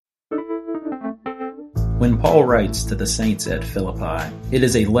When Paul writes to the saints at Philippi, it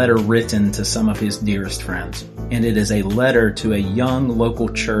is a letter written to some of his dearest friends, and it is a letter to a young local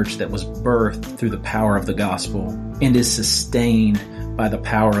church that was birthed through the power of the gospel and is sustained by the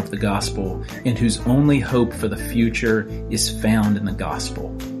power of the gospel, and whose only hope for the future is found in the gospel.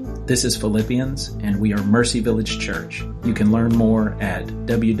 This is Philippians, and we are Mercy Village Church. You can learn more at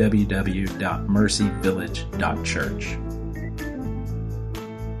www.mercyvillage.church.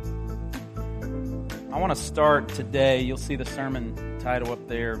 I want to start today, you'll see the sermon title up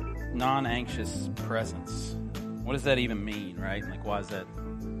there, Non-Anxious Presence. What does that even mean, right? Like, why does that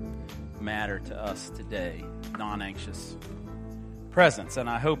matter to us today? Non-anxious presence. And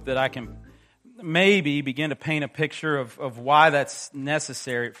I hope that I can maybe begin to paint a picture of why that's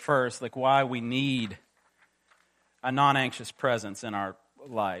necessary at first, like why we need a non-anxious presence in our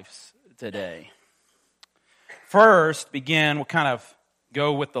lives today. First, we'll kind of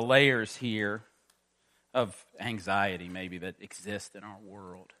go with the layers here of anxiety maybe that exist in our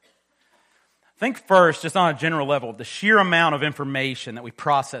world. Think first, just on a general level, the sheer amount of information that we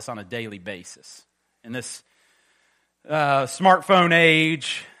process on a daily basis. In this smartphone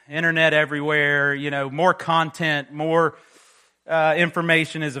age, internet everywhere, more content, more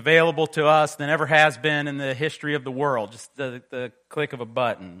information is available to us than ever has been in the history of the world. Just the click of a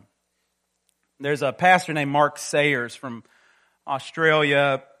button. There's a pastor named Mark Sayers from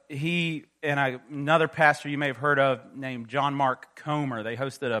Australia. He and another pastor you may have heard of named John Mark Comer, they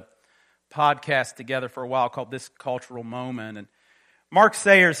hosted a podcast together for a while called This Cultural Moment. And Mark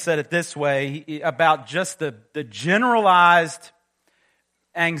Sayers said it this way about just the generalized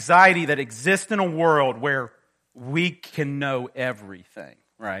anxiety that exists in a world where we can know everything,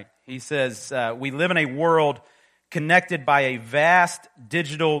 right? He says, we live in a world connected by a vast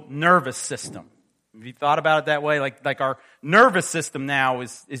digital nervous system. Have you thought about it that way? Like our nervous system now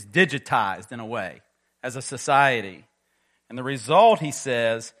is digitized in a way as a society. And the result, he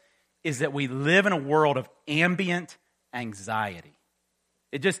says, is that we live in a world of ambient anxiety.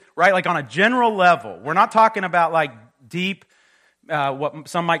 It just, right, like on a general level. We're not talking about like deep, what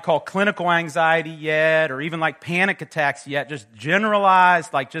some might call clinical anxiety yet, or even like panic attacks yet, just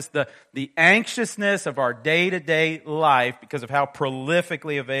generalized, like just the anxiousness of our day-to-day life because of how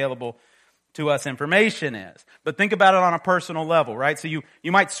prolifically available to us information is. But think about it on a personal level, right? So you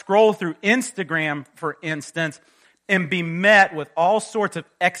might scroll through Instagram, for instance, and be met with all sorts of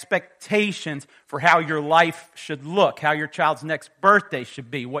expectations for how your life should look, how your child's next birthday should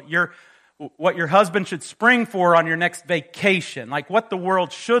be, what your husband should spring for on your next vacation, like what the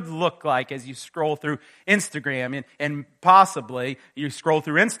world should look like as you scroll through Instagram. And possibly you scroll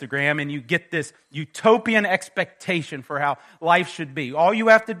through Instagram and you get this utopian expectation for how life should be. All you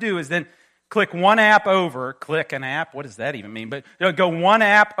have to do is then click an app, what does that even mean? But go one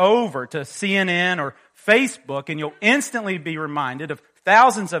app over to CNN or Facebook and you'll instantly be reminded of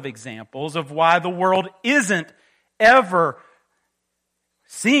thousands of examples of why the world isn't ever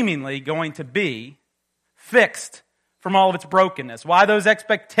seemingly going to be fixed from all of its brokenness. Why those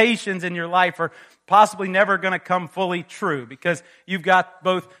expectations in your life are possibly never going to come fully true because you've got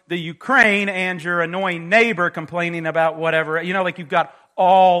both the Ukraine and your annoying neighbor complaining about whatever. Like you've got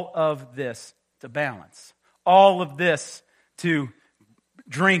all of this to balance. All of this to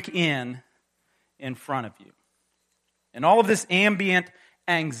drink in front of you. And all of this ambient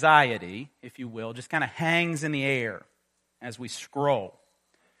anxiety, if you will, just kind of hangs in the air as we scroll.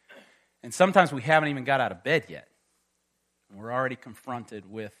 And sometimes we haven't even got out of bed yet. And we're already confronted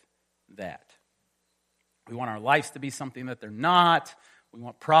with that. We want our lives to be something that they're not. We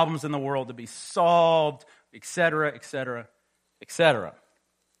want problems in the world to be solved, etc., etc., etc.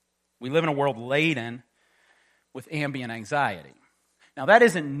 We live in a world laden with ambient anxiety. Now, that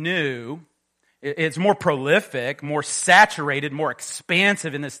isn't new. It's more prolific, more saturated, more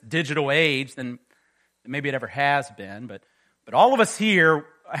expansive in this digital age than maybe it ever has been. But all of us here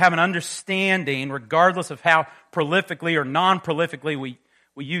have an understanding, regardless of how prolifically or non-prolifically we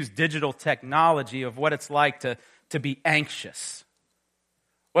use digital technology, of what it's like to be anxious.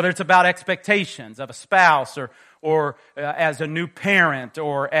 Whether it's about expectations of a spouse or as a new parent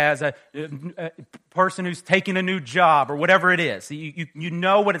or as a person who's taking a new job or whatever it is. You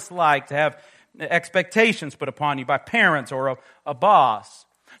know what it's like to have expectations put upon you by parents or a boss.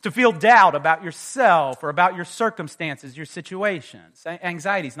 To feel doubt about yourself or about your circumstances, your situations.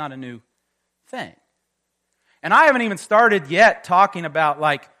 Anxiety is not a new thing. And I haven't even started yet talking about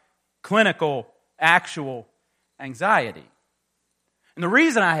like clinical, actual anxiety. And the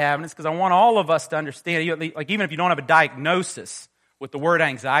reason I haven't is because I want all of us to understand, like even if you don't have a diagnosis with the word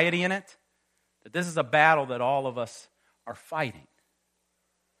anxiety in it, that this is a battle that all of us are fighting.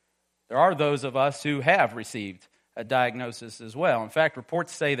 there are those of us who have received a diagnosis as well. In fact,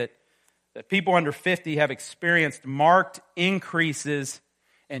 reports say that people under 50 have experienced marked increases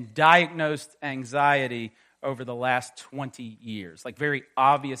in diagnosed anxiety over the last 20 years, like very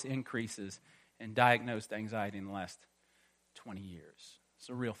obvious increases in diagnosed anxiety in the last 20 years. It's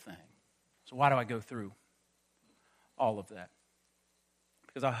a real thing. So why do I go through all of that?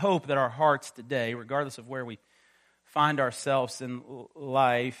 Because I hope that our hearts today, regardless of where we find ourselves in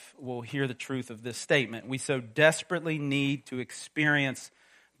life, will hear the truth of this statement. We so desperately need to experience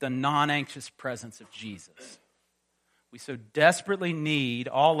the non-anxious presence of Jesus. We so desperately need,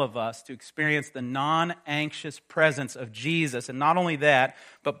 all of us, to experience the non-anxious presence of Jesus. And not only that,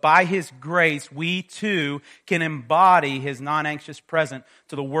 but by His grace, we too can embody His non-anxious presence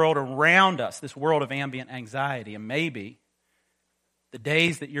to the world around us, this world of ambient anxiety. And maybe the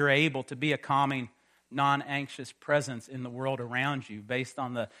days that you're able to be a calming, non-anxious presence in the world around you, based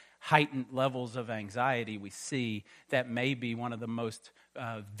on the heightened levels of anxiety we see, that may be one of the most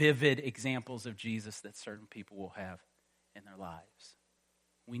vivid examples of Jesus that certain people will have in their lives.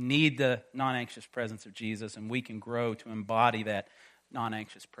 We need the non-anxious presence of Jesus, and we can grow to embody that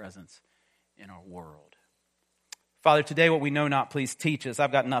non-anxious presence in our world. Father, today what we know not, please teach us.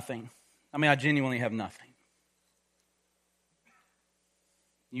 I've got nothing. I genuinely have nothing.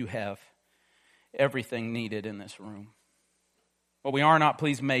 You have everything needed in this room. What we are not,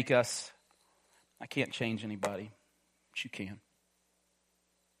 please make us. I can't change anybody, but you can.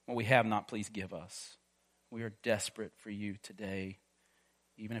 What we have not, please give us. We are desperate for you today,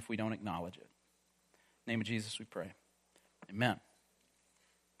 even if we don't acknowledge it. In the name of Jesus we pray. Amen.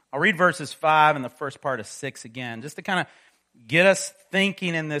 I'll read verses 5 and the first part of 6 again, just to kind of get us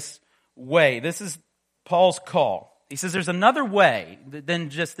thinking in this way. This is Paul's call. He says there's another way than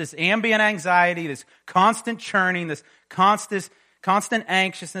just this ambient anxiety, this constant churning, this constant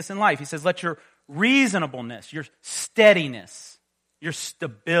anxiousness in life. He says, let your reasonableness, your steadiness, your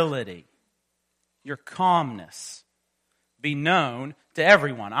stability, your calmness be known to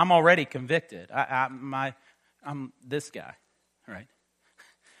everyone. I'm already convicted. I'm this guy, right?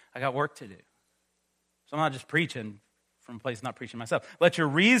 I got work to do. So I'm not just preaching from a place not preaching myself. Let your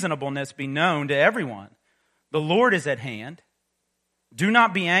reasonableness be known to everyone. The Lord is at hand. Do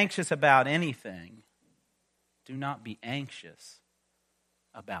not be anxious about anything. Do not be anxious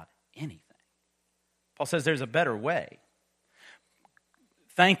about anything. Paul says there's a better way.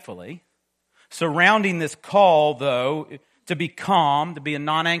 Thankfully, surrounding this call, though, to be calm, to be a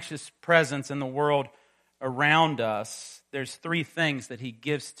non-anxious presence in the world around us, there's 3 things that he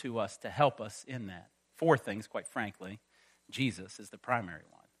gives to us to help us in that. 4 things, quite frankly. Jesus is the primary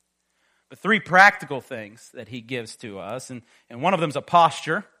one. But 3 practical things that he gives to us, and one of them is a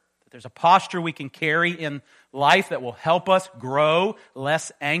posture. There's a posture we can carry in life that will help us grow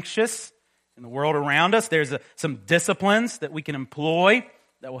less anxious in the world around us. There's some disciplines that we can employ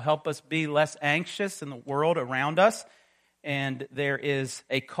that will help us be less anxious in the world around us. And there is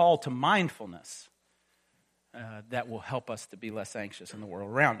a call to mindfulness that will help us to be less anxious in the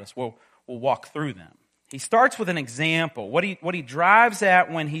world around us. We'll walk through them. He starts with an example. What he drives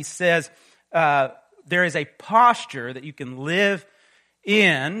at when he says there is a posture that you can live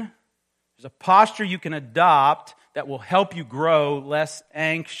in. There's a posture you can adopt that will help you grow less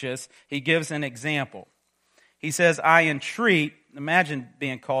anxious. He gives an example. He says, I entreat. Imagine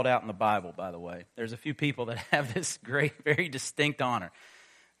being called out in the Bible, by the way. There's a few people that have this great, very distinct honor.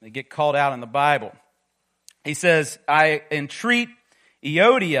 They get called out in the Bible. He says, I entreat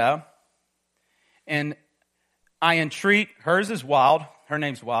Eodia, and I entreat, hers is Wild. Her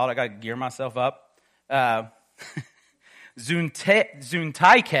name's Wild. I got to gear myself up.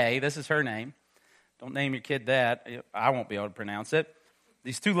 Zuntaike, this is her name. Don't name your kid that. I won't be able to pronounce it.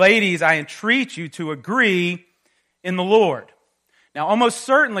 These 2 ladies, I entreat you to agree in the Lord. Now, almost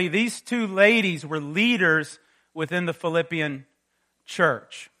certainly, these 2 ladies were leaders within the Philippian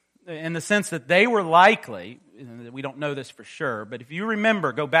church, in the sense that they were likely, we don't know this for sure, but if you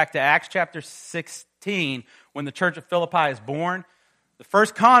remember, go back to Acts chapter 16, when the church of Philippi is born, the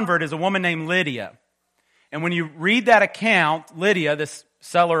first convert is a woman named Lydia. And when you read that account, Lydia, this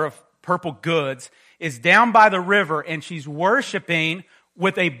seller of purple goods, is down by the river, and she's worshiping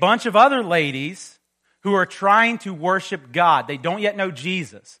with a bunch of other ladies who are trying to worship God. They don't yet know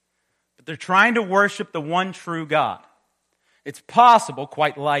Jesus, but they're trying to worship the one true God. It's possible,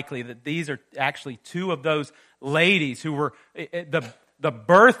 quite likely, that these are actually 2 of those ladies who were, the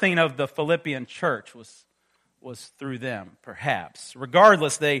birthing of the Philippian church was through them, perhaps.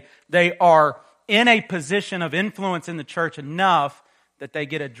 Regardless, they are in a position of influence in the church enough that they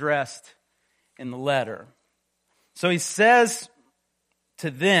get addressed in the letter. So he says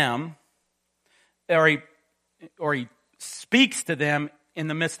to them, he speaks to them in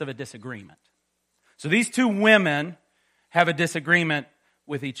the midst of a disagreement. So these two women have a disagreement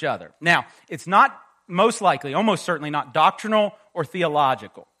with each other. Now, it's not most likely, almost certainly not doctrinal or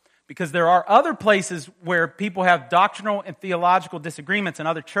theological, because there are other places where people have doctrinal and theological disagreements in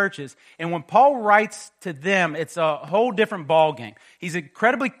other churches, and when Paul writes to them, it's a whole different ballgame. He's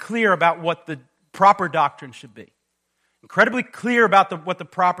incredibly clear about what the proper doctrine should be, incredibly clear about what the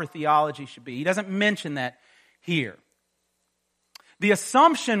proper theology should be. He doesn't mention that here. The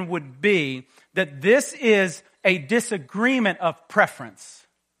assumption would be that this is a disagreement of preference.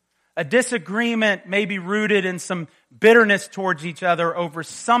 A disagreement may be rooted in some bitterness towards each other over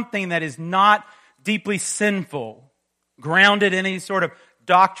something that is not deeply sinful, grounded in any sort of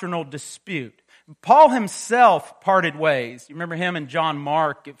doctrinal dispute. Paul himself parted ways. You remember him and John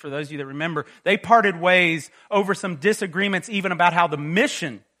Mark, for those of you that remember, they parted ways over some disagreements even about how the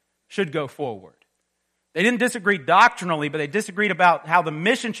mission should go forward. They didn't disagree doctrinally, but they disagreed about how the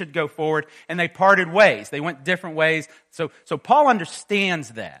mission should go forward, and they parted ways. They went different ways. So Paul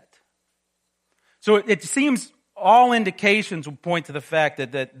understands that. So it seems all indications would point to the fact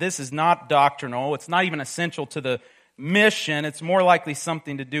that this is not doctrinal. It's not even essential to the mission. It's more likely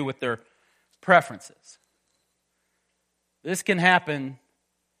something to do with their preferences. This can happen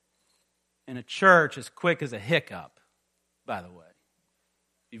in a church as quick as a hiccup, by the way.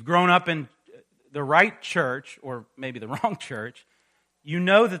 You've grown up in the right church, or maybe the wrong church, you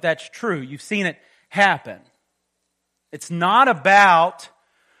know that that's true. You've seen it happen. It's not about,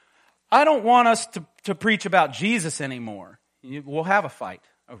 I don't want us to preach about Jesus anymore. We'll have a fight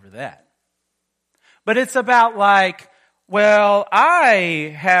over that. But it's about like, well,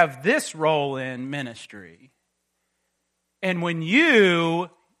 I have this role in ministry. And when you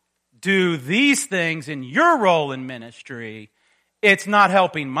do these things in your role in ministry, it's not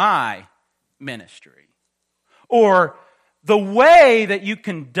helping my ministry. Or the way that you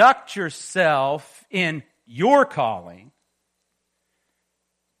conduct yourself in your calling,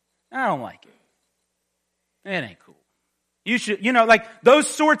 I don't like it. It ain't cool. You should, like those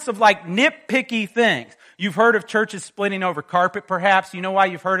sorts of like nitpicky things. You've heard of churches splitting over carpet, perhaps. You know why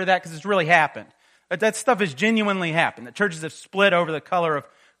you've heard of that? Because it's really happened. That stuff has genuinely happened. That churches have split over the color of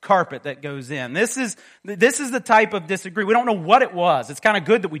carpet that goes in. This is the type of disagreement. We don't know what it was. It's kind of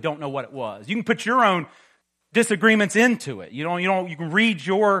good that we don't know what it was. You can put your own disagreements into it. You can read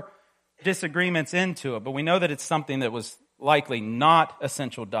your disagreements into it, but we know that it's something that was likely not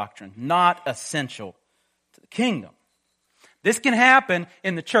essential doctrine, not essential to the kingdom. This can happen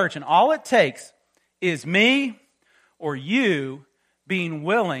in the church, and all it takes is me or you being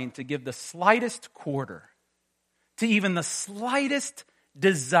willing to give the slightest quarter to even the slightest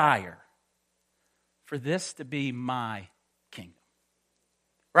desire for this to be my kingdom.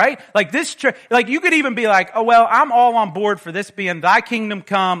 Right? Like this church, like you could even be like, oh well, I'm all on board for this being thy kingdom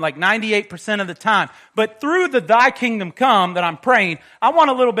come like 98% of the time. But through the thy kingdom come that I'm praying, I want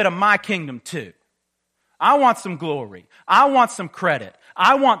a little bit of my kingdom too. I want some glory. I want some credit.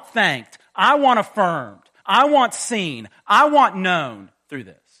 I want thanked. I want affirmed. I want seen. I want known through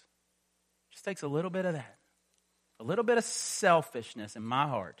this. It just takes a little bit of that. A little bit of selfishness in my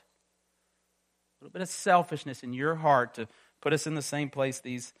heart. A little bit of selfishness in your heart to put us in the same place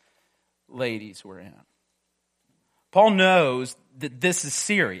these ladies were in. Paul knows that this is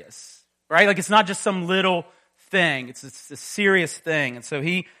serious, right? Like it's not just some little thing. It's a serious thing. And so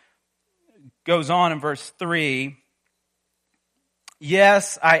he goes on in verse 3.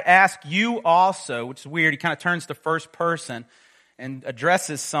 Yes, I ask you also, which is weird. He kind of turns to first person and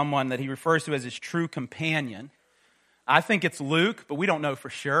addresses someone that he refers to as his true companion. I think it's Luke, but we don't know for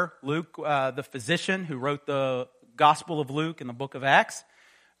sure. Luke, the physician who wrote the Gospel of Luke in the book of Acts.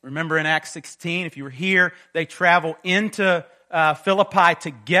 Remember in Acts 16, if you were here, they travel into Philippi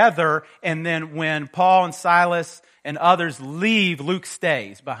together, and then when Paul and Silas and others leave, Luke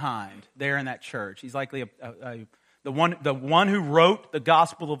stays behind there in that church. He's likely the one who wrote the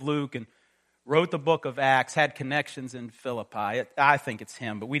Gospel of Luke and wrote the book of Acts, had connections in Philippi. I think it's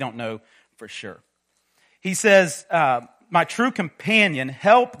him, but we don't know for sure. He says, my true companion,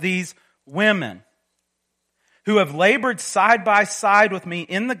 help these women who have labored side by side with me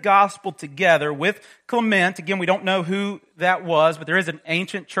in the gospel together with Clement. Again, we don't know who that was, but there is an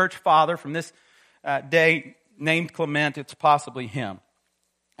ancient church father from this day named Clement. It's possibly him.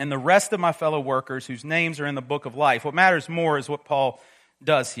 And the rest of my fellow workers whose names are in the book of life. What matters more is what Paul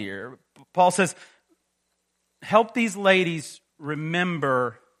does here. Paul says, help these ladies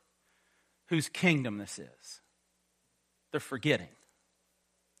remember whose kingdom this is. They're forgetting.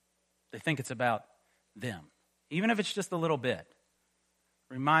 They think it's about them. Even if it's just a little bit.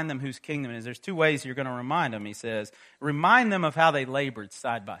 Remind them whose kingdom it is. There's two ways you're going to remind them, he says. Remind them of how they labored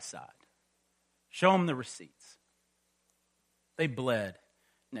side by side. Show them the receipts. They bled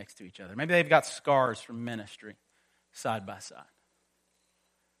next to each other. Maybe they've got scars from ministry side by side.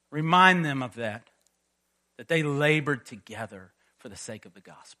 Remind them of that they labored together for the sake of the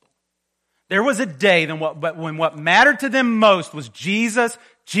gospel. There was a day when what mattered to them most was Jesus,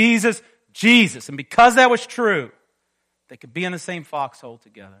 Jesus, Jesus. And because that was true, they could be in the same foxhole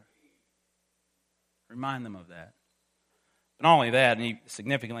together. Remind them of that. But not only that, and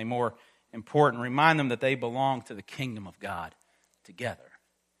significantly more important, remind them that they belong to the kingdom of God together.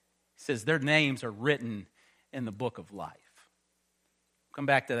 He says their names are written in the book of life. I'll come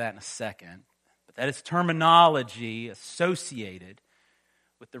back to that in a second. But that is terminology associated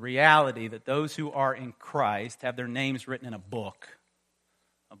with the reality that those who are in Christ have their names written in a book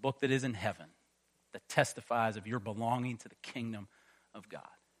that is in heaven, that testifies of your belonging to the kingdom of God.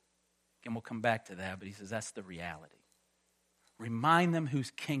 Again, we'll come back to that, but he says that's the reality. Remind them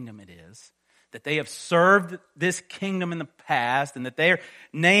whose kingdom it is, that they have served this kingdom in the past, and that their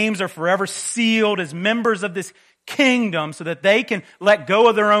names are forever sealed as members of this kingdom so that they can let go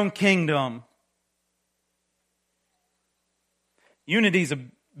of their own kingdom. Unity's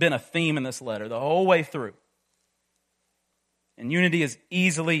been a theme in this letter the whole way through. And unity is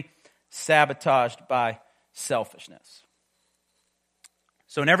easily sabotaged by selfishness.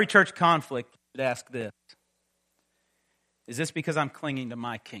 So in every church conflict, you should ask this: is this because I'm clinging to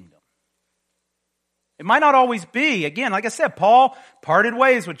my kingdom? It might not always be. Again, like I said, Paul parted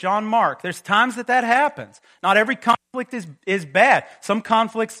ways with John Mark. There's times that happens. Not every conflict is bad. Some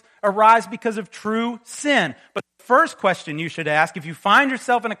conflicts arise because of true sin. But the first question you should ask, if you find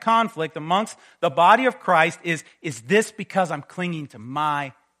yourself in a conflict amongst the body of Christ, is this because I'm clinging to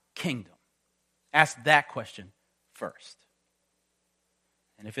my kingdom? Ask that question first.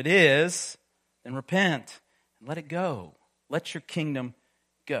 And if it is, then repent and let it go. Let your kingdom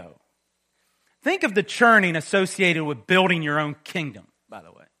go. Think of the churning associated with building your own kingdom, by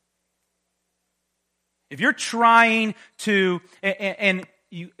the way. If you're trying to,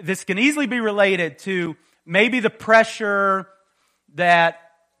 this can easily be related to maybe the pressure that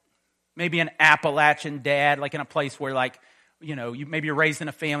maybe an Appalachian dad, like in a place where maybe you're raised in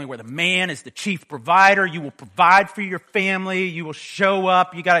a family where the man is the chief provider. You will provide for your family. You will show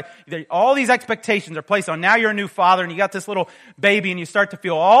up. All these expectations are placed on. Now you're a new father and you got this little baby and you start to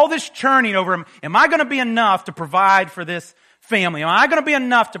feel all this churning over him. Am I going to be enough to provide for this family? Am I going to be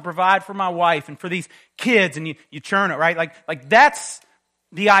enough to provide for my wife and for these kids? And you churn it, right? Like that's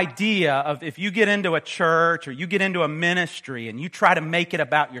the idea of if you get into a church or you get into a ministry and you try to make it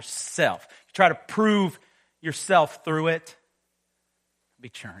about yourself. You try to prove yourself through it. Be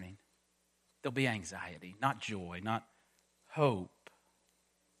churning. There'll be anxiety, not joy, not hope.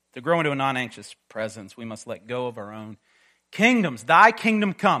 To grow into a non-anxious presence, we must let go of our own kingdoms. Thy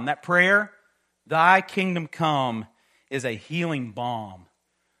kingdom come. That prayer, thy kingdom come, is a healing balm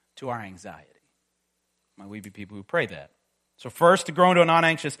to our anxiety. Might we be people who pray that? So first, to grow into a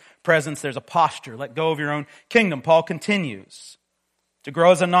non-anxious presence, there's a posture. Let go of your own kingdom. Paul continues. To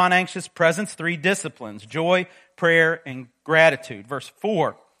grow as a non-anxious presence, 3 disciplines: joy, prayer, and gratitude. Verse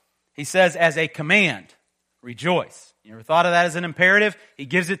 4, he says, as a command, rejoice. You ever thought of that as an imperative? He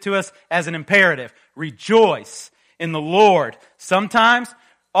gives it to us as an imperative. Rejoice in the Lord. Sometimes,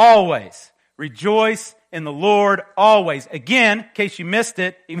 always. Rejoice in the Lord always. Again, in case you missed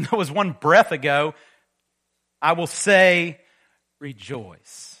it, even though it was one breath ago, I will say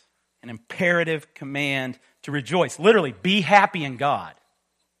rejoice. An imperative command to rejoice. Literally, be happy in God.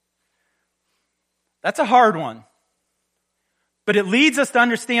 That's a hard one. But it leads us to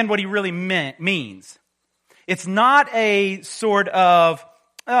understand what he really means. It's not a sort of,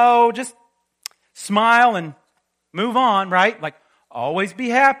 just smile and move on, right? Like, always be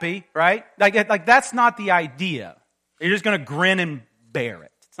happy, right? Like that's not the idea. You're just going to grin and bear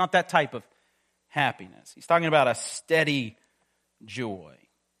it. It's not that type of happiness. He's talking about a steady joy.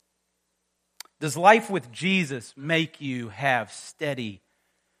 Does life with Jesus make you have steady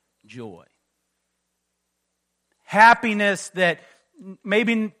joy? Happiness that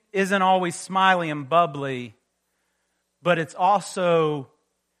maybe isn't always smiley and bubbly, but it's also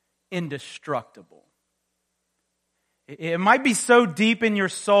indestructible. It might be so deep in your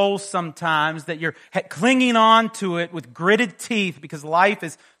soul sometimes that you're clinging on to it with gritted teeth because life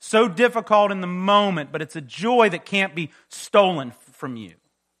is so difficult in the moment, but it's a joy that can't be stolen from you.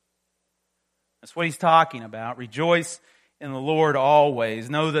 That's what he's talking about. Rejoice in the Lord always.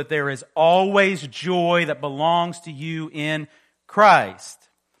 Know that there is always joy that belongs to you in Christ.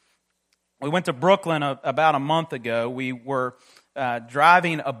 We went to Brooklyn about a month ago. We were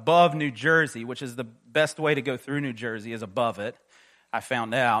driving above New Jersey, which is the best way to go through New Jersey is above it. I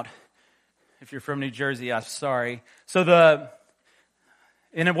found out. If you're from New Jersey, I'm sorry.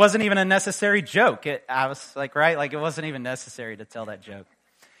 And it wasn't even a necessary joke. I was like, right? Like, it wasn't even necessary to tell that joke.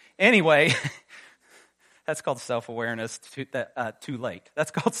 Anyway, that's called self-awareness too late.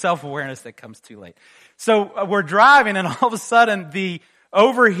 That's called self-awareness that comes too late. So we're driving, and all of a sudden, the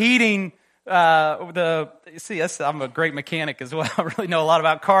overheating, I'm a great mechanic as well. I really know a lot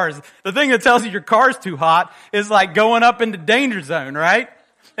about cars. The thing that tells you your car's too hot is like going up into danger zone, right?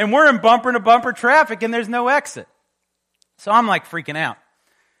 And we're in bumper-to-bumper traffic, and there's no exit. So I'm like freaking out.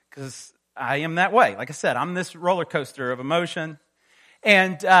 Because I am that way. Like I said, I'm this roller coaster of emotion.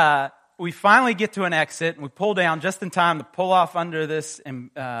 And we finally get to an exit, and we pull down just in time to pull off under this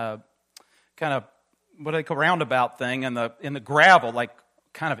kind of what they call roundabout thing in the gravel, like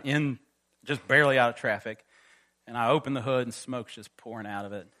kind of in just barely out of traffic. And I open the hood, and smoke's just pouring out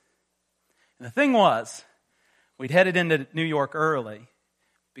of it. And the thing was, we'd headed into New York early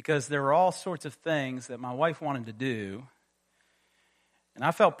because there were all sorts of things that my wife wanted to do. And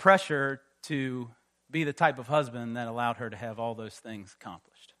I felt pressure to be the type of husband that allowed her to have all those things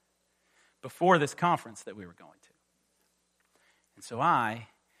accomplished before this conference that we were going to. And so I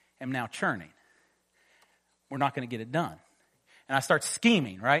am now churning. We're not going to get it done. And I start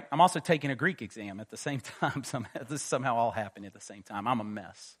scheming, right? I'm also taking a Greek exam at the same time. This is somehow all happening at the same time. I'm a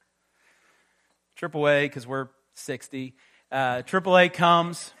mess. AAA, because we're 60. AAA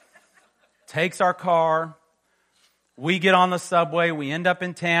comes, takes our car. We get on the subway, we end up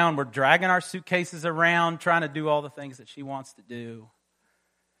in town, we're dragging our suitcases around, trying to do all the things that she wants to do.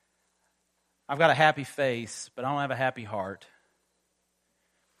 I've got a happy face, but I don't have a happy heart.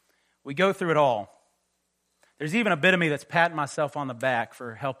 We go through it all. There's even a bit of me that's patting myself on the back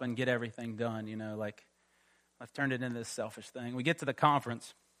for helping get everything done, like I've turned it into this selfish thing. We get to the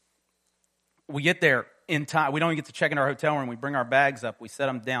conference. We get there in time. We don't even get to check in our hotel room. We bring our bags up. We set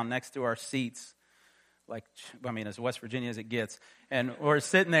them down next to our seats. As West Virginia as it gets. And we're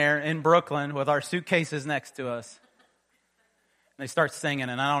sitting there in Brooklyn with our suitcases next to us. And they start singing,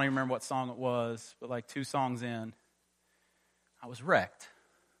 and I don't even remember what song it was, but like 2 songs in, I was wrecked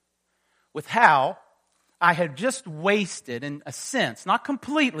with how I had just wasted, in a sense, not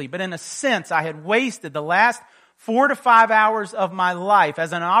completely, but in a sense, I had wasted the last 4 to 5 hours of my life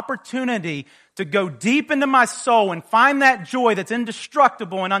as an opportunity to go deep into my soul and find that joy that's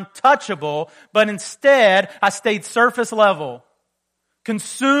indestructible and untouchable, but instead I stayed surface level,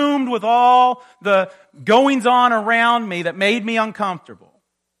 consumed with all the goings-on around me that made me uncomfortable.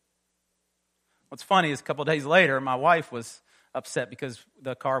 What's funny is a couple of days later, my wife was upset because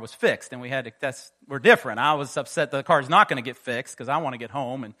the car was fixed, and we're different. I was upset the car's not going to get fixed because I want to get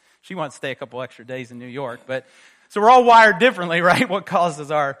home, and she wants to stay a couple extra days in New York. So we're all wired differently, right? What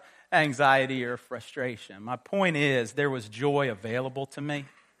causes our anxiety or frustration? My point is, there was joy available to me,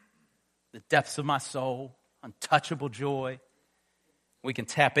 the depths of my soul, untouchable joy. We can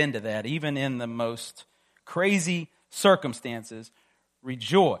tap into that even in the most crazy circumstances.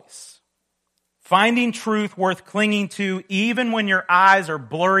 Rejoice. Finding truth worth clinging to even when your eyes are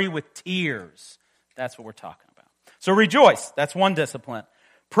blurry with tears. That's what we're talking about. So rejoice. That's one discipline.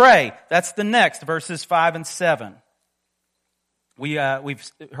 Pray. That's the next, verses 5 and 7. We've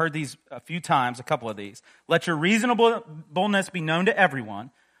heard these a few times, a couple of these. Let your reasonableness be known to everyone.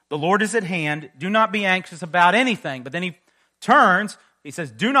 The Lord is at hand. Do not be anxious about anything. But then he turns. He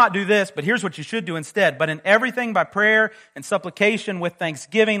says, do not do this, but here's what you should do instead. But in everything by prayer and supplication with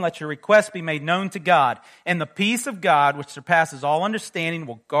thanksgiving, let your requests be made known to God. And the peace of God, which surpasses all understanding,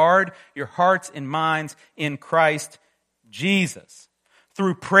 will guard your hearts and minds in Christ Jesus.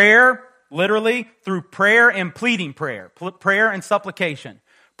 Through prayer, literally, through prayer and pleading prayer. Prayer and supplication.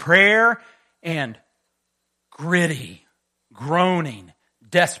 Prayer and gritty, groaning,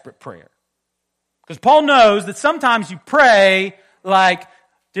 desperate prayer. Because Paul knows that sometimes you pray like,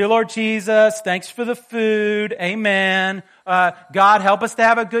 dear Lord Jesus, thanks for the food, amen. God, help us to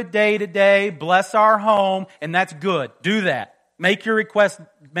have a good day today. Bless our home, and that's good. Do that. Make your request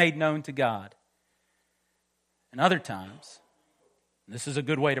made known to God. And other times, this is a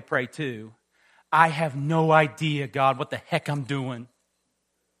good way to pray too, I have no idea, God, what the heck I'm doing.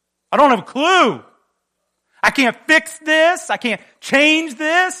 I don't have a clue. I can't fix this. I can't change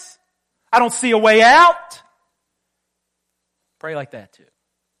this. I don't see a way out. Pray like that too.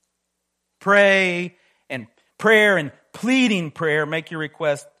 Pray and prayer and pleading prayer, make your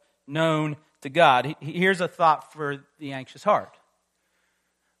request known to God. Here's a thought for the anxious heart.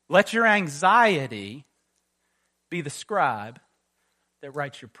 Let your anxiety be the scribe that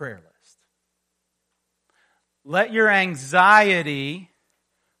writes your prayer list. Let your anxiety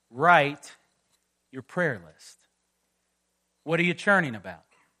write your prayer list. What are you churning about?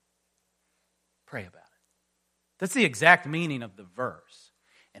 Pray about it. That's the exact meaning of the verse.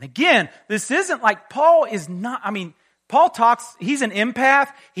 And again, this isn't like Paul is not, Paul talks, he's an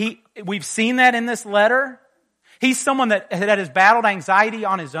empath. We've seen that in this letter. He's someone that has battled anxiety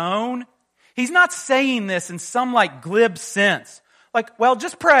on his own. He's not saying this in some like glib sense. Like, well,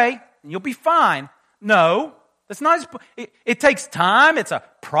 just pray and you'll be fine. No, that's not it takes time. It's a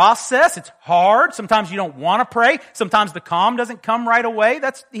process. It's hard. Sometimes you don't want to pray. Sometimes the calm doesn't come right away.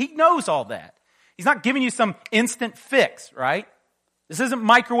 He knows all that. He's not giving you some instant fix, right? This isn't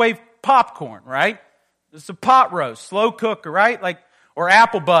microwave popcorn, right? This is a pot roast, slow cooker, right? Like, or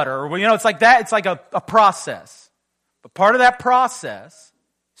apple butter, or it's like that. It's like a process. But part of that process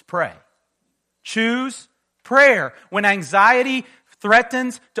is pray. Choose prayer. When anxiety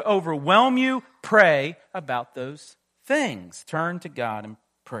threatens to overwhelm you, pray about those things. Turn to God in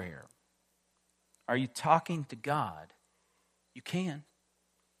prayer. Are you talking to God? You can.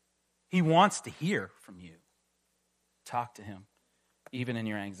 He wants to hear from you. Talk to Him, even in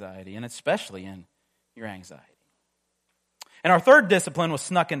your anxiety, and especially in your anxiety. And our third discipline was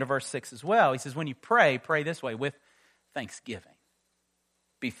snuck into verse 6 as well. He says, when you pray, pray this way, with thanksgiving.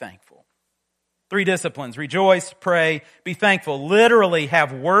 Be thankful. 3 disciplines: rejoice, pray, be thankful. Literally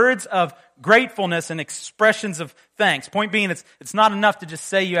have words of gratefulness and expressions of thanks. Point being, it's not enough to just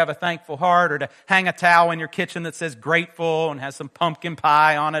say you have a thankful heart or to hang a towel in your kitchen that says grateful and has some pumpkin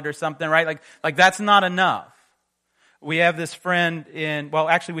pie on it or something, right? Like that's not enough. We have this friend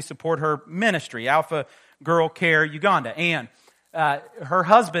actually we support her ministry, Alpha Girl Care Uganda. And her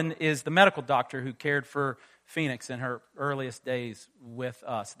husband is the medical doctor who cared for Phoenix in her earliest days with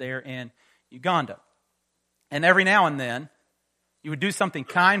us there in Uganda. And every now and then, you would do something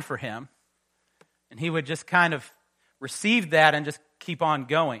kind for him, and he would just kind of receive that and just keep on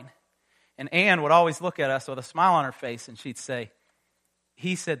going. And Anne would always look at us with a smile on her face, and she'd say,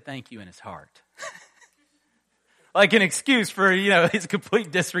 he said thank you in his heart. Like an excuse for, his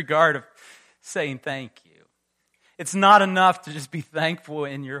complete disregard of saying thank you. It's not enough to just be thankful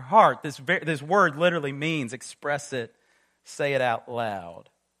in your heart. This word literally means express it, say it out loud.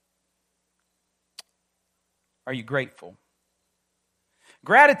 Are you grateful?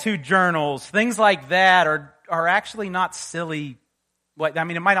 Gratitude journals, things like that are actually not silly.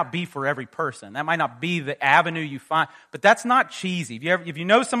 It might not be for every person. That might not be the avenue you find, but that's not cheesy. If you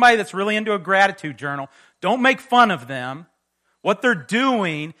know somebody that's really into a gratitude journal, don't make fun of them. What they're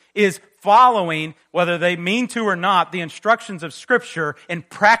doing is following, whether they mean to or not, the instructions of Scripture and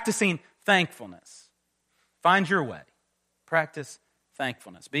practicing thankfulness. Find your way. Practice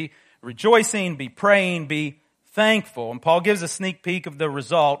thankfulness. Be rejoicing, be praying, be thankful. And Paul gives a sneak peek of the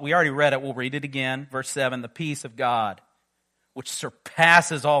result. We already read it. We'll read it again. Verse 7, the peace of God, which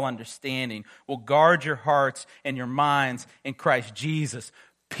surpasses all understanding, will guard your hearts and your minds in Christ Jesus.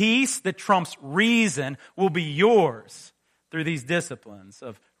 Peace that trumps reason will be yours through these disciplines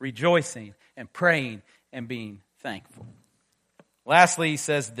of rejoicing and praying and being thankful. Lastly, he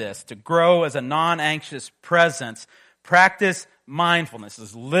says this: to grow as a non-anxious presence, practice mindfulness. This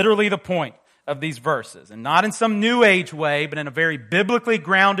is literally the point of these verses, and not in some new age way, but in a very biblically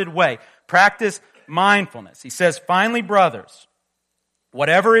grounded way. Practice mindfulness. He says, finally, brothers,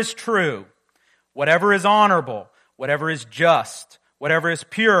 whatever is true, whatever is honorable, whatever is just, whatever is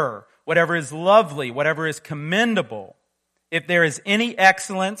pure, whatever is lovely, whatever is commendable, if there is any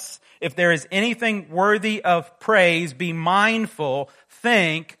excellence, if there is anything worthy of praise, be mindful,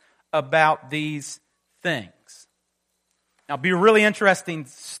 think about these things. Now, it'd be a really interesting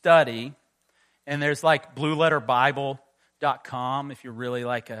study, and there's like blueletterbible.com if you're really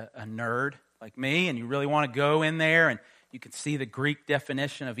like a nerd like me, and you really want to go in there and you can see the Greek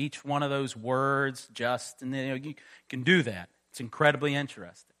definition of each one of those words, just, and you can do that. It's incredibly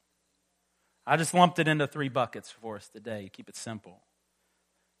interesting. I just lumped it into 3 buckets for us today. Keep it simple.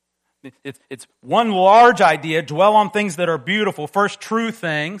 It's one large idea, dwell on things that are beautiful. First, true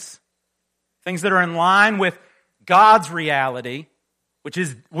things that are in line with God's reality, which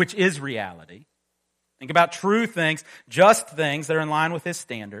is reality. Think about true things, just things that are in line with His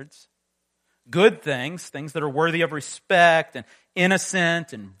standards. Good things that are worthy of respect and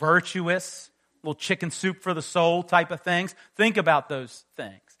innocent and virtuous, little chicken soup for the soul type of things. Think about those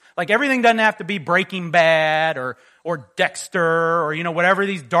things. Like everything doesn't have to be Breaking Bad or Dexter or whatever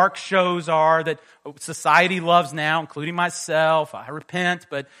these dark shows are that society loves now, including myself. I repent,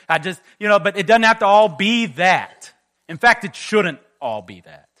 but but it doesn't have to all be that. In fact, it shouldn't all be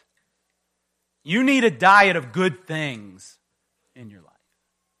that. You need a diet of good things in your life.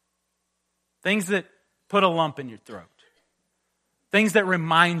 Things that put a lump in your throat. Things that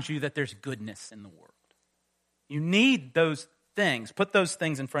remind you that there's goodness in the world. You need those things. Put those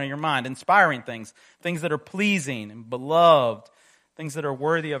things in front of your mind. Inspiring things. Things that are pleasing and beloved. Things that are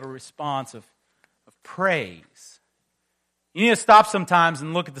worthy of a response of praise. You need to stop sometimes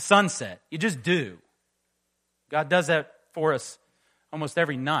and look at the sunset. You just do. God does that for us almost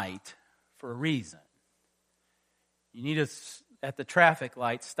every night for a reason. You need to, at the traffic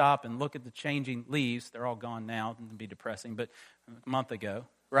light, stop and look at the changing leaves. They're all gone now. It can be depressing, but a month ago,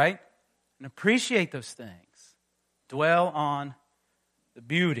 right? And appreciate those things. Dwell on the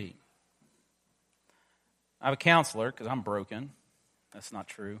beauty. I have a counselor because I'm broken. That's not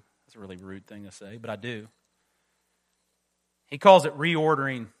true. That's a really rude thing to say, but I do. He calls it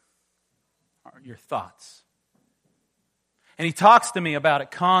reordering your thoughts. And he talks to me about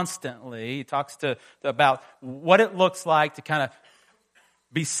it constantly. He talks about what it looks like to kind of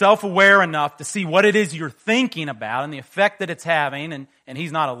be self-aware enough to see what it is you're thinking about and the effect that it's having. And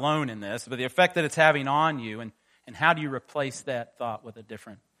he's not alone in this, but the effect that it's having on you. And how do you replace that thought with a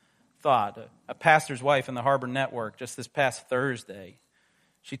different thought? A pastor's wife in the Harbor Network just this past Thursday,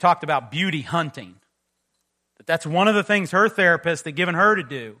 she talked about beauty hunting. That's one of the things her therapist had given her to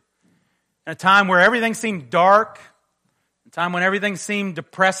do. In a time where everything seemed dark, a time when everything seemed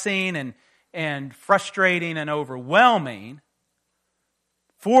depressing and frustrating and overwhelming,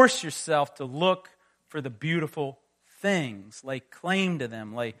 force yourself to look for the beautiful things. Lay claim to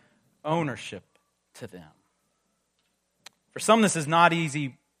them. Lay ownership to them. For some, this is not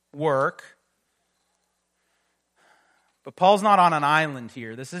easy work. But Paul's not on an island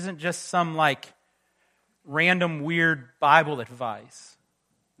here. This isn't just some random weird Bible advice.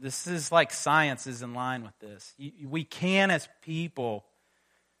 This is like science is in line with this. We can, as people,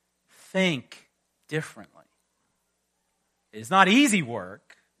 think differently. It's not easy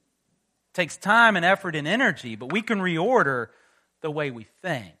work. It takes time and effort and energy, but we can reorder the way we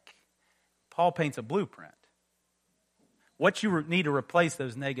think. Paul paints a blueprint. What you need to replace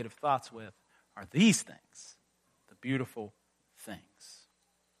those negative thoughts with are these things, the beautiful things.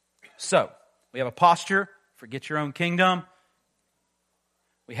 So, we have a posture, forget your own kingdom.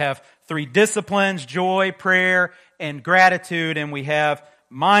 We have 3 disciplines, joy, prayer, and gratitude. And we have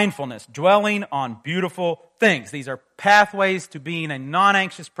mindfulness, dwelling on beautiful things. These are pathways to being a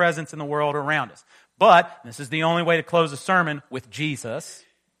non-anxious presence in the world around us. But, this is the only way to close a sermon with Jesus.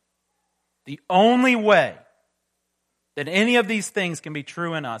 The only way that any of these things can be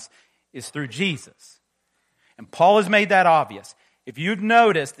true in us is through Jesus. And Paul has made that obvious. If you've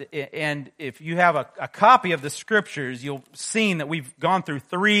noticed, and if you have a copy of the Scriptures, you'll see that we've gone through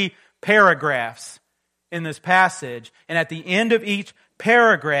 3 paragraphs in this passage. And at the end of each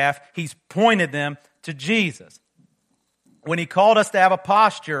paragraph, he's pointed them to Jesus. When he called us to have a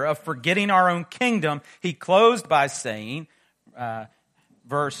posture of forgetting our own kingdom, he closed by saying,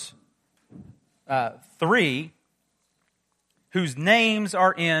 verse 3, whose names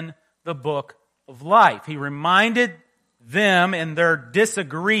are in the book of life. He reminded them in their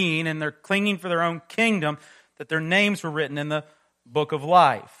disagreeing and their clinging for their own kingdom that their names were written in the book of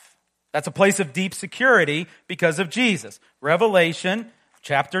life. That's a place of deep security because of Jesus. Revelation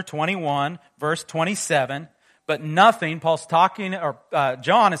chapter 21, verse 27. But nothing,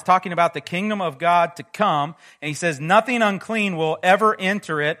 John is talking about the kingdom of God to come, and he says, nothing unclean will ever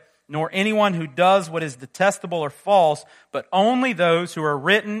enter it, nor anyone who does what is detestable or false, but only those who are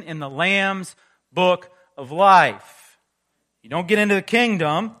written in the Lamb's book of life. You don't get into the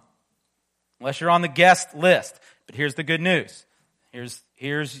kingdom unless you're on the guest list. But here's the good news.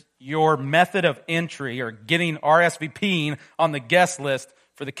 Here's your method of entry or getting RSVPing on the guest list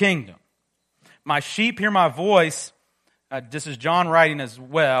for the kingdom. My sheep hear my voice. This is John writing as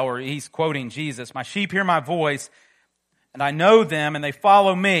well, or he's quoting Jesus. My sheep hear my voice, and I know them, and they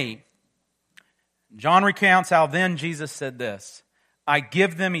follow me. John recounts how then Jesus said this, I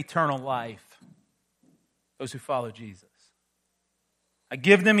give them eternal life, those who follow Jesus. I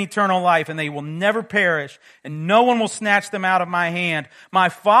give them eternal life, and they will never perish, and no one will snatch them out of my hand. My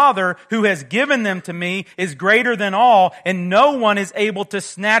Father, who has given them to me, is greater than all, and no one is able to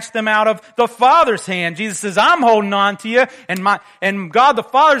snatch them out of the Father's hand. Jesus says, I'm holding on to you, and God the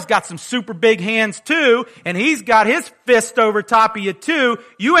Father's got some super big hands too, and He's got His fist over top of you too.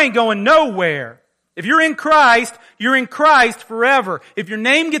 You ain't going nowhere. If you're in Christ forever. If your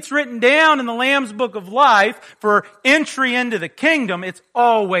name gets written down in the Lamb's book of life for entry into the kingdom, it's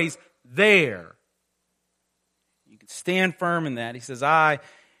always there. You can stand firm in that. He says, I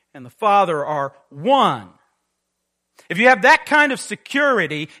and the Father are one. if you have that kind of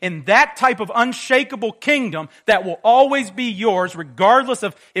security in that type of unshakable kingdom that will always be yours, regardless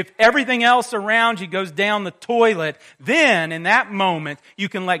of if everything else around you goes down the toilet, then in that moment you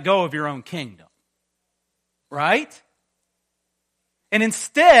can let go of your own kingdom. Right? And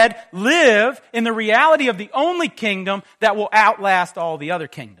instead live in the reality of the only kingdom that will outlast all the other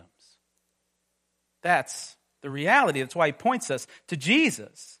kingdoms. That's the reality. That's why he points us to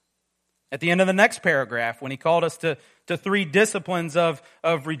Jesus. At the end of the next paragraph, when he called us to 3 disciplines of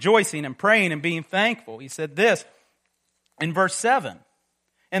rejoicing and praying and being thankful, he said this in verse 7.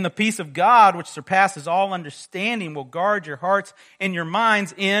 And the peace of God, which surpasses all understanding, will guard your hearts and your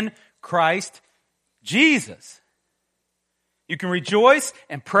minds in Christ Jesus. You can rejoice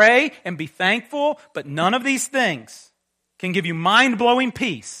and pray and be thankful, but none of these things can give you mind-blowing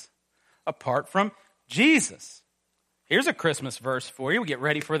peace apart from Jesus. Here's a Christmas verse for you. We get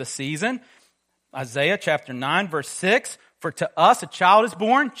ready for the season. Isaiah chapter 9, verse 6. For to us a child is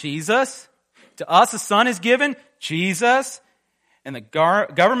born, Jesus. To us a son is given, Jesus. And the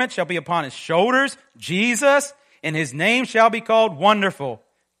government shall be upon his shoulders, Jesus. And his name shall be called Wonderful,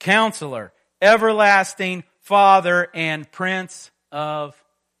 Counselor, Everlasting, Father, and Prince of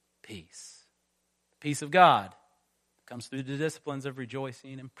Peace. The peace of God comes through the disciplines of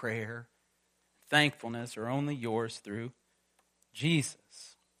rejoicing and prayer. Thankfulness are only yours through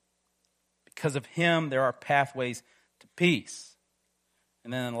Jesus. Because of him, there are pathways to peace.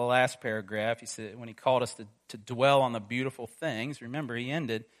 And then in the last paragraph, he said, when he called us to dwell on the beautiful things, remember he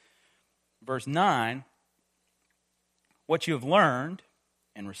ended verse 9, what you have learned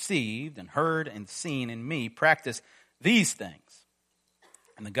and received and heard and seen in me, practice these things,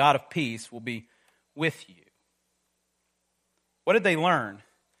 and the God of peace will be with you. What did they learn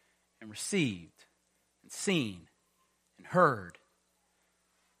and received and seen and heard?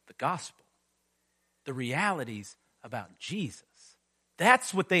 The gospel, the realities about Jesus.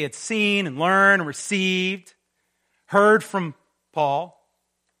 That's what they had seen and learned and received, heard from Paul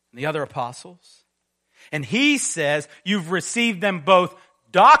and the other apostles. And he says you've received them both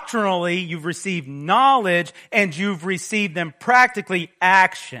doctrinally, you've received knowledge, and you've received them practically,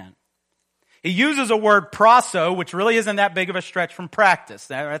 action. He uses a word proso, which really isn't that big of a stretch from practice.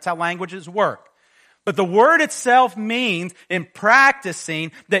 That's how languages work. But the word itself means, in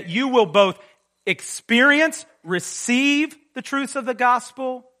practicing, that you will both experience, receive the truths of the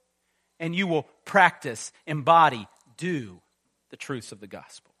gospel, and you will practice, embody, do the truths of the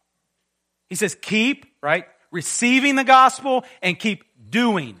gospel. He says keep, right, receiving the gospel and keep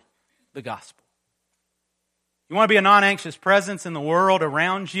doing the gospel. You want to be a non-anxious presence in the world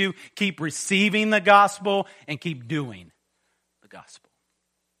around you, keep receiving the gospel and keep doing the gospel.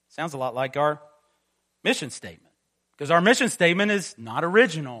 Sounds a lot like our mission statement, because our mission statement is not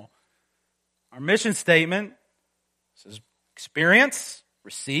original. Our mission statement says experience,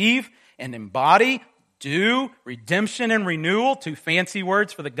 receive, and embody, do, redemption and renewal, 2 fancy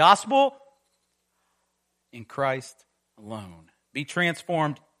words for the gospel, in Christ alone. Be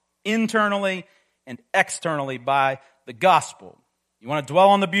transformed internally and externally by the gospel. You want to dwell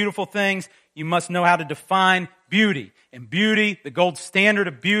on the beautiful things, you must know how to define beauty. And beauty, the gold standard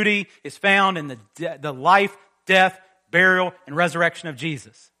of beauty, is found in the life, death, burial, and resurrection of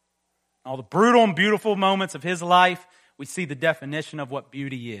Jesus. All the brutal and beautiful moments of his life, we see the definition of what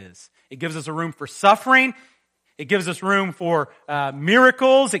beauty is. It gives us a room for suffering. It gives us room for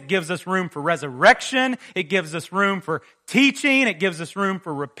miracles. It gives us room for resurrection. It gives us room for teaching. It gives us room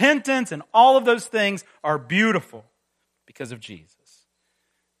for repentance. And all of those things are beautiful because of Jesus.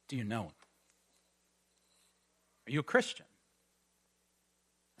 Do you know him? Are you a Christian?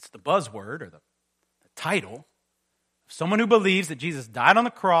 That's the buzzword or the title of someone who believes that Jesus died on the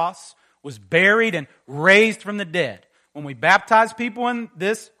cross, was buried, and raised from the dead. When we baptize people in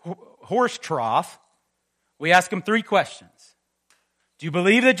this horse trough, we ask them 3 questions. Do you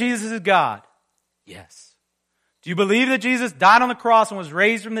believe that Jesus is God? Yes. Do you believe that Jesus died on the cross and was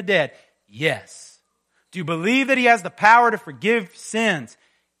raised from the dead? Yes. Do you believe that he has the power to forgive sins?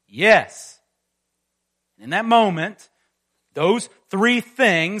 Yes. In that moment, those 3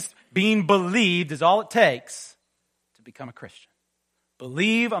 things being believed is all it takes to become a Christian.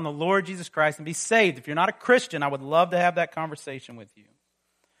 Believe on the Lord Jesus Christ and be saved. If you're not a Christian, I would love to have that conversation with you.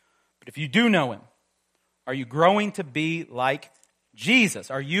 But if you do know him, are you growing to be like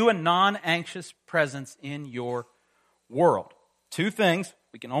Jesus? Are you a non-anxious presence in your world? 2 things.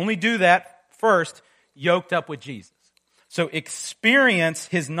 We can only do that first, yoked up with Jesus. So experience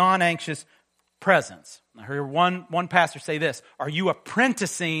his non-anxious presence. I heard one pastor say this: are you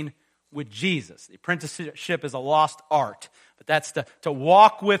apprenticing with Jesus? The apprenticeship is a lost art, but That's to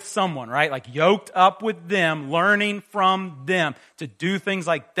walk with someone, right? Like yoked up with them, learning from them, to do things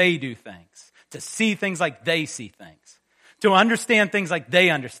like they do things, to see things like they see things, to understand things like they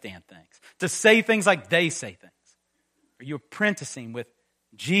understand things, to say things like they say things. Are you apprenticing with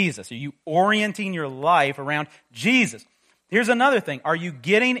Jesus? Are you orienting your life around Jesus? Here's another thing. Are you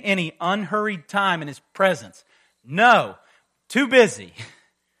getting any unhurried time in His presence? No. Too busy.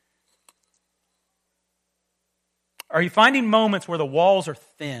 Are you finding moments where the walls are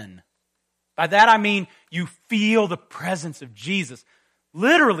thin? By that I mean you feel the presence of Jesus.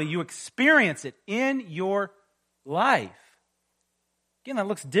 Literally, you experience it in your life. Again, that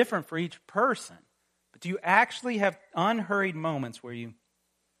looks different for each person. But do you actually have unhurried moments where you...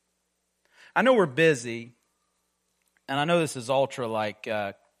 I know we're busy, and I know this is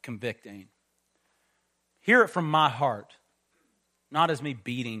ultra convicting. Hear it from my heart, not as me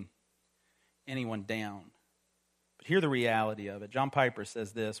beating anyone down. But hear the reality of it. John Piper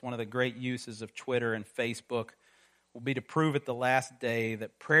says this: one of the great uses of Twitter and Facebook will be to prove at the last day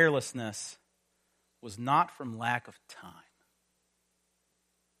that prayerlessness was not from lack of time.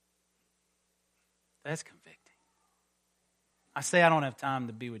 That's convicting. I say I don't have time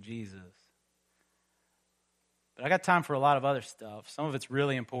to be with Jesus, but I got time for a lot of other stuff. Some of it's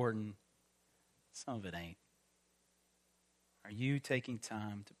really important. Some of it ain't. Are you taking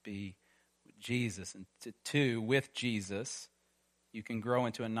time to be with Jesus? And with Jesus, you can grow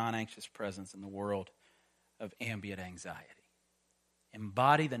into a non-anxious presence in the world of ambient anxiety.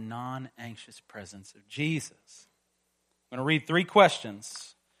 Embody the non-anxious presence of Jesus. I'm going to read 3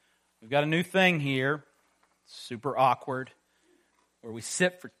 questions. We've got a new thing here, super awkward, where we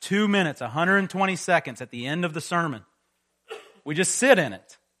sit for 2 minutes, 120 seconds at the end of the sermon. We just sit in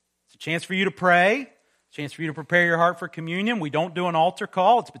it. It's a chance for you to pray, a chance for you to prepare your heart for communion. We don't do an altar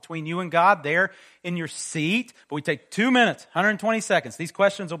call. It's between you and God there in your seat. But we take 2 minutes, 120 seconds. These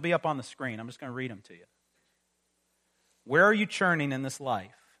questions will be up on the screen. I'm just going to read them to you. Where are you churning in this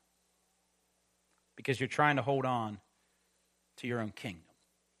life? Because you're trying to hold on to your own kingdom.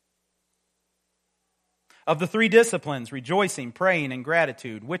 Of the 3 disciplines, rejoicing, praying, and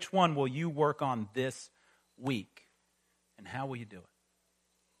gratitude, which one will you work on this week? And how will you do it?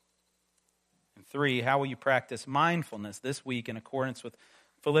 And 3, how will you practice mindfulness this week in accordance with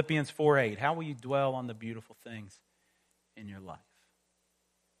Philippians 4:8? How will you dwell on the beautiful things in your life?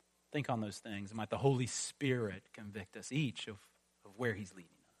 Think on those things. And might the Holy Spirit convict us each of where He's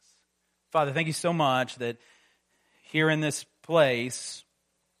leading us. Father, thank you so much that here in this place,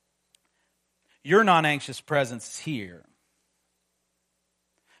 your non-anxious presence is here.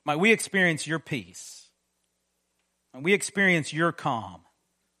 Might we experience your peace. Might we experience your calm.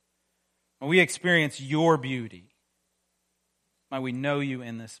 Might we experience your beauty. Might we know you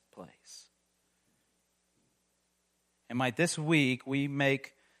in this place. And might this week we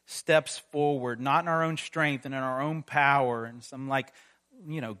make steps forward, not in our own strength and in our own power and some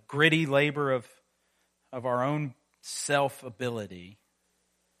gritty labor of our own self-ability,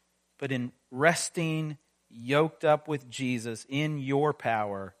 but in resting, yoked up with Jesus in your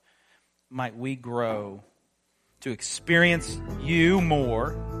power, might we grow to experience you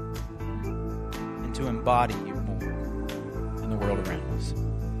more and to embody you more in the world around us.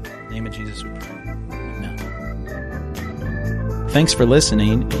 In the name of Jesus we pray. Amen. Thanks for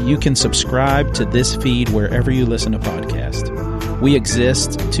listening. You can subscribe to this feed wherever you listen to podcasts. We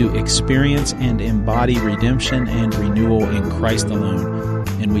exist to experience and embody redemption and renewal in Christ alone.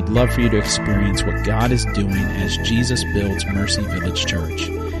 And we'd love for you to experience what God is doing as Jesus builds Mercy Village Church.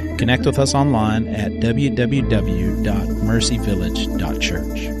 Connect with us online at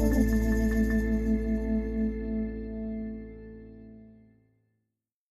www.mercyvillage.church.